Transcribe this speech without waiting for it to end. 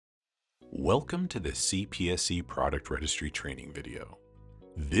Welcome to the CPSC Product Registry training video.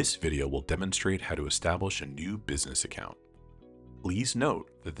 This video will demonstrate how to establish a new business account. Please note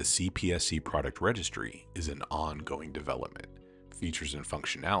that the CPSC Product Registry is an ongoing development. Features and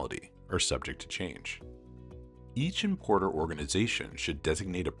functionality are subject to change. Each importer organization should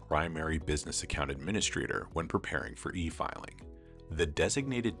designate a primary business account administrator when preparing for e-filing. The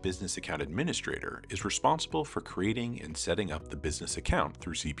designated business account administrator is responsible for creating and setting up the business account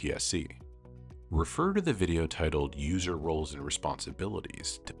through CPSC. Refer to the video titled User Roles and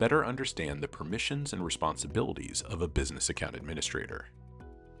Responsibilities to better understand the permissions and responsibilities of a business account administrator.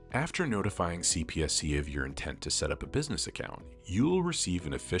 After notifying CPSC of your intent to set up a business account, you will receive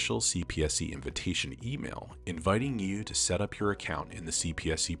an official CPSC invitation email inviting you to set up your account in the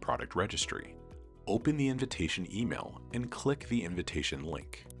CPSC Product Registry. Open the invitation email and click the invitation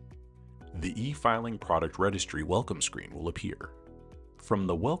link. The e-filing product registry welcome screen will appear. From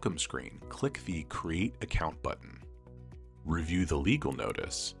the welcome screen, click the Create Account button. Review the legal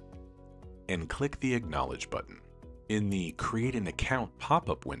notice and click the Acknowledge button. In the Create an Account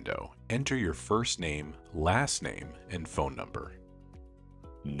pop-up window, enter your first name, last name, and phone number.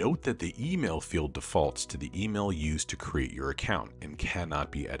 Note that the email field defaults to the email used to create your account and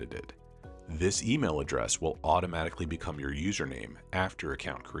cannot be edited. This email address will automatically become your username after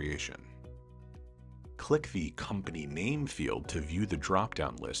account creation. Click the Company Name field to view the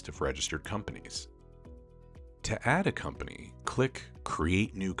drop-down list of registered companies. To add a company, click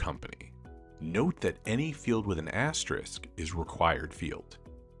Create New Company. Note that any field with an asterisk is required field.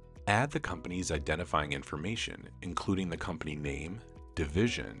 Add the company's identifying information, including the company name,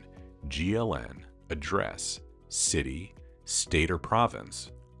 division, GLN, address, city, state or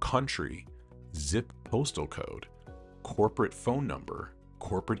province, country, zip postal code, corporate phone number,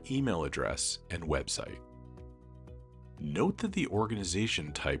 corporate email address, and website. Note that the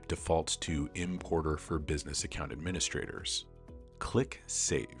organization type defaults to Importer for Business Account Administrators. Click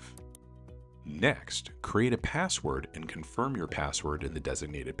Save. Next, create a password and confirm your password in the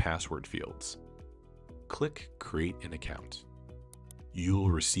designated password fields. Click Create an Account. You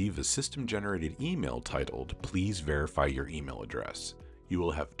will receive a system-generated email titled, Please verify your email address. You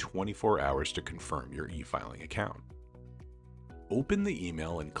will have 24 hours to confirm your e-filing account. Open the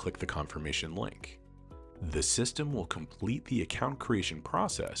email and click the confirmation link. The system will complete the account creation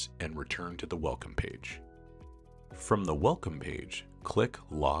process and return to the welcome page. From the welcome page, click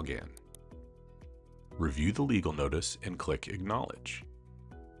Login. Review the legal notice and click Acknowledge.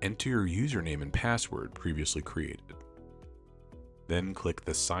 Enter your username and password previously created. Then click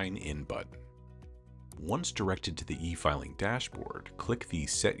the Sign In button. Once directed to the e-filing dashboard, click the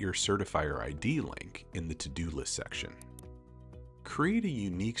Set Your Certifier ID link in the To-Do List section. Create a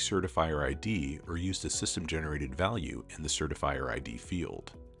unique certifier ID or use the system-generated value in the certifier ID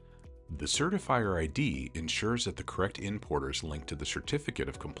field. The certifier ID ensures that the correct importer is linked to the certificate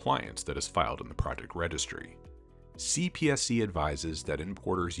of compliance that is filed in the product registry. CPSC advises that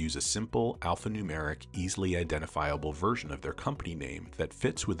importers use a simple, alphanumeric, easily identifiable version of their company name that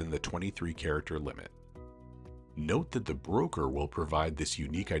fits within the 23-character limit. Note that the broker will provide this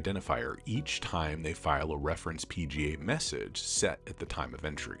unique identifier each time they file a reference PGA message set at the time of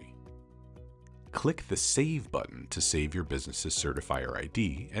entry. Click the Save button to save your business's certifier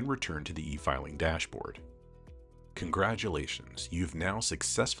ID and return to the e-filing dashboard. Congratulations, you've now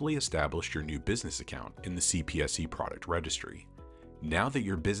successfully established your new business account in the CPSC Product Registry. Now that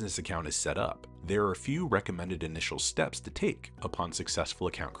your business account is set up, there are a few recommended initial steps to take upon successful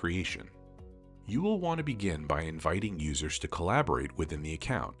account creation. You will want to begin by inviting users to collaborate within the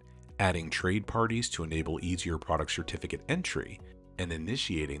account, adding trade parties to enable easier product certificate entry, and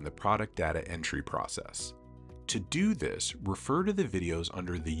initiating the product data entry process. To do this, refer to the videos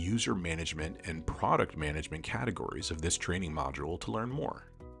under the User Management and Product Management categories of this training module to learn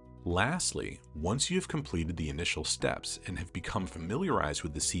more. Lastly, once you have completed the initial steps and have become familiarized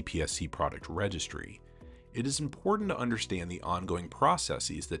with the CPSC Product Registry, it is important to understand the ongoing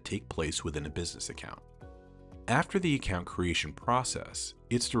processes that take place within a business account. After the account creation process,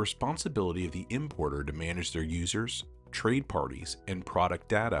 it's the responsibility of the importer to manage their users, trade parties, and product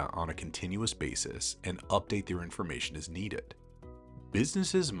data on a continuous basis and update their information as needed.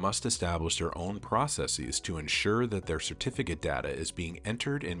 Businesses must establish their own processes to ensure that their certificate data is being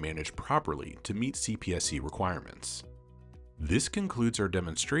entered and managed properly to meet CPSC requirements. This concludes our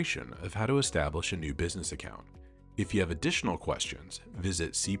demonstration of how to establish a new business account. If you have additional questions,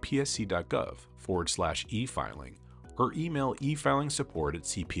 visit cpsc.gov/e-filing or email e-filing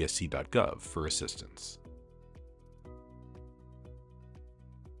support@cpsc.gov for assistance.